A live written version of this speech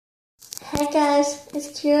Hey guys,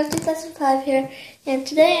 it's Kira2005 here, and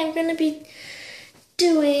today I'm going to be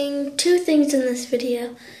doing two things in this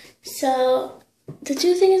video. So, the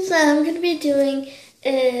two things that I'm going to be doing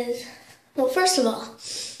is, well, first of all,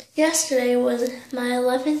 yesterday was my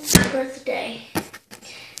 11th birthday.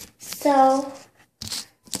 So,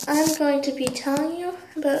 I'm going to be telling you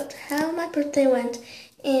about how my birthday went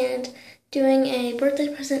and doing a birthday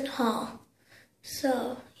present haul.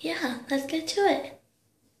 So, yeah, let's get to it.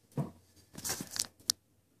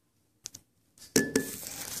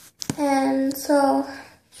 And so,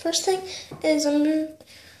 first thing is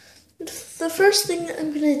the first thing that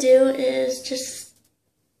I'm gonna do is just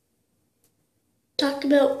talk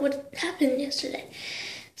about what happened yesterday.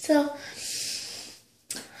 So,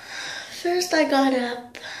 first I got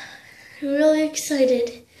up, really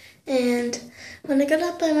excited, and when I got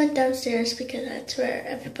up I went downstairs because that's where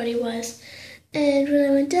everybody was. And when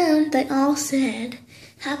I went down, they all said,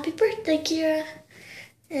 "Happy birthday, Kira,"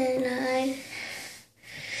 and I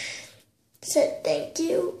said thank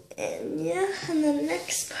you, and yeah, and the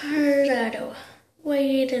next part I had to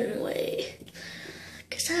wait and wait,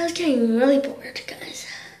 because I was getting really bored, guys.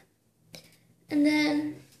 And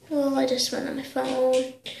then, well, I just went on my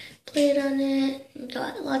phone, played on it, and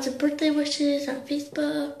got lots of birthday wishes on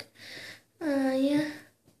Facebook, yeah.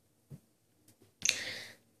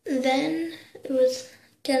 Then, it was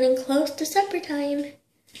getting close to supper time.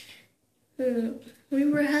 We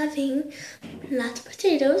were having lots of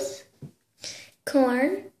potatoes,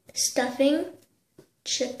 corn, stuffing,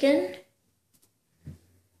 chicken,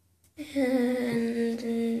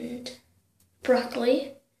 and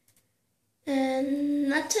broccoli,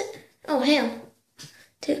 and that's it. Oh, ham,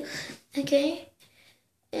 too. Okay,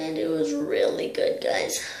 and it was really good,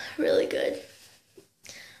 guys, really good.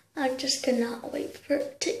 I just could not wait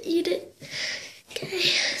to eat it. Okay,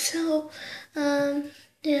 so,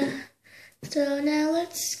 yeah, so now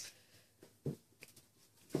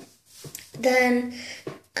then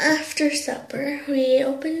after supper, we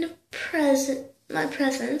opened my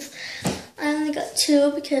presents. I only got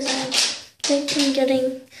two because I think I'm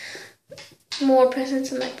getting more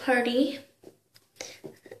presents in my party.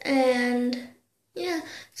 And yeah,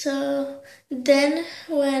 so then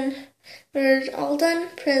when we're all done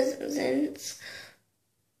presents,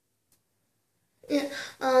 yeah,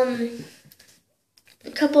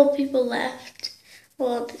 a couple of people left.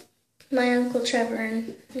 Well, my Uncle Trevor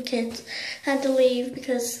and the kids had to leave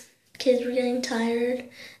because kids were getting tired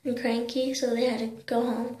and cranky, so they had to go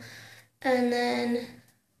home. And then,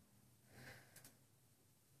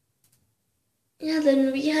 yeah,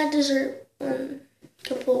 then we had dessert a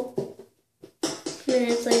couple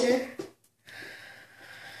minutes later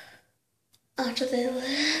after they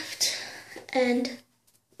left. And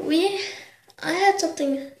I had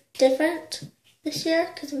something different this year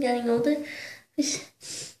because I'm getting older.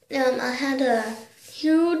 I had a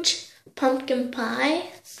huge pumpkin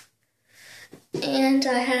pie, and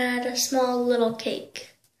I had a small little cake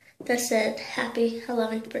that said, "Happy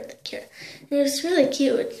 11th birthday, Kira." And it was really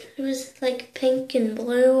cute. It was like pink and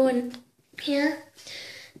blue, and yeah,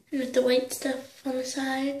 and with the white stuff on the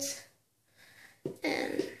sides.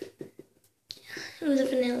 And yeah, it was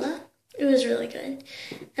vanilla. It was really good.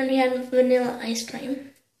 And we had vanilla ice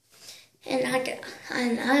cream. And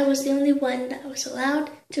I was the only one that was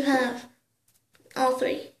allowed to have all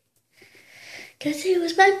three. Because it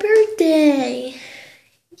was my birthday.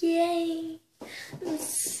 Yay. I'm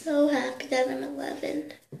so happy that I'm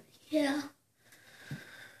 11. Yeah.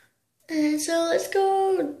 And so let's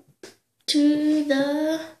go to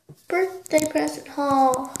the birthday present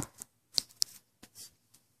haul.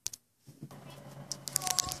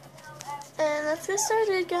 And let's get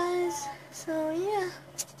started, guys. So yeah.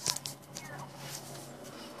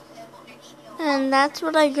 And that's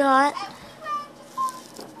what I got.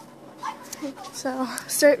 So,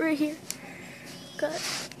 start right here. Got,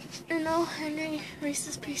 Henry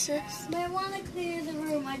Reese's Pieces. But I want to clear the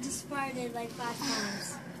room. I just farted like 5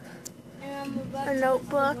 times. And I'm about a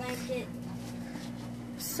notebook.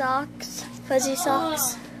 Socks. Fuzzy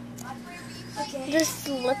socks. Okay. This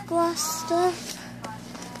lip gloss stuff,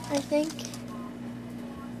 I think.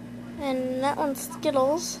 And that one's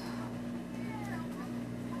Skittles.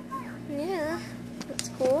 Yeah, that's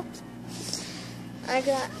cool. I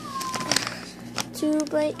got 2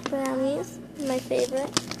 Bite brownies, my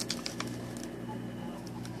favorite.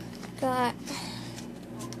 Got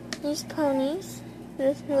these ponies.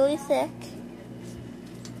 They're really thick.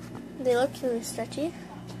 They look really stretchy.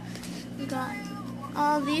 Got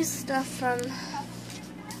all these stuff from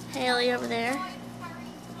Haley over there.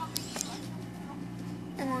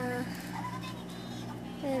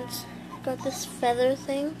 And got this feather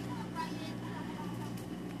thing.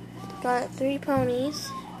 Got 3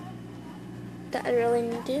 ponies that I really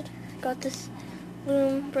needed. Got this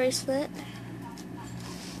Loom bracelet.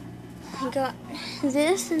 I got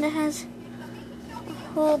this, and it has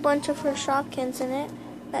a whole bunch of her Shopkins in it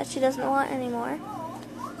that she doesn't want anymore.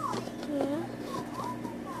 Yeah.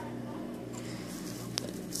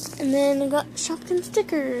 And then I got Shopkin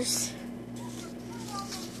stickers.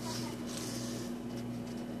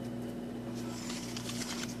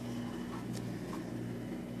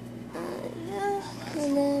 Yeah.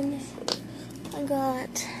 And then I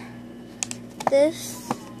got this.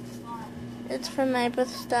 It's from my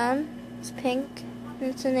birthstone. It's pink.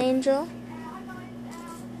 And it's an angel.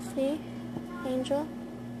 See? Angel.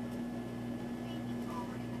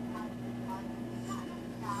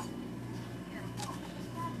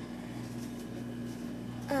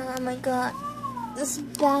 I got this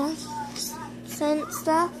bath scent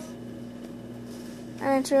stuff.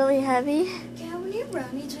 And it's really heavy. Okay, how many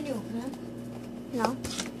brownies when you open them? No.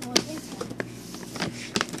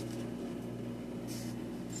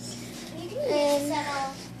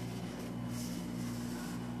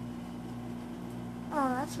 Oh,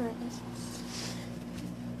 that's nice.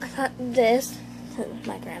 I got this.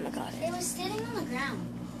 My grandma got it. It was sitting on the ground.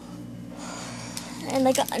 And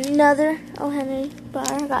I got another O. Henry bar.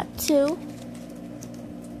 I got 2.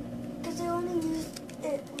 Because they only used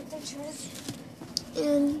it with the church.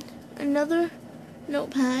 And another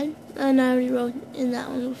notepad. And I already wrote in that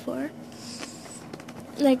one before.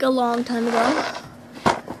 Like a long time ago.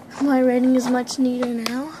 My writing is much neater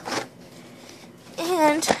now.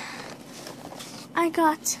 And I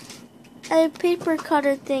got a paper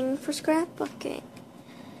cutter thing for scrapbooking.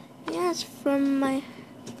 Yeah, it's from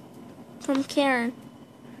Karen,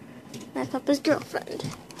 my papa's girlfriend.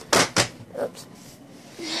 Oops.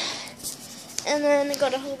 And then I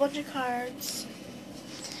got a whole bunch of cards.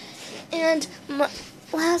 And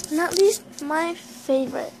last but not least, my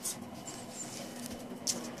favorite.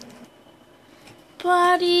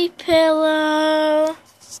 Body pillow.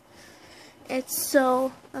 It's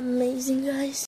so amazing, guys.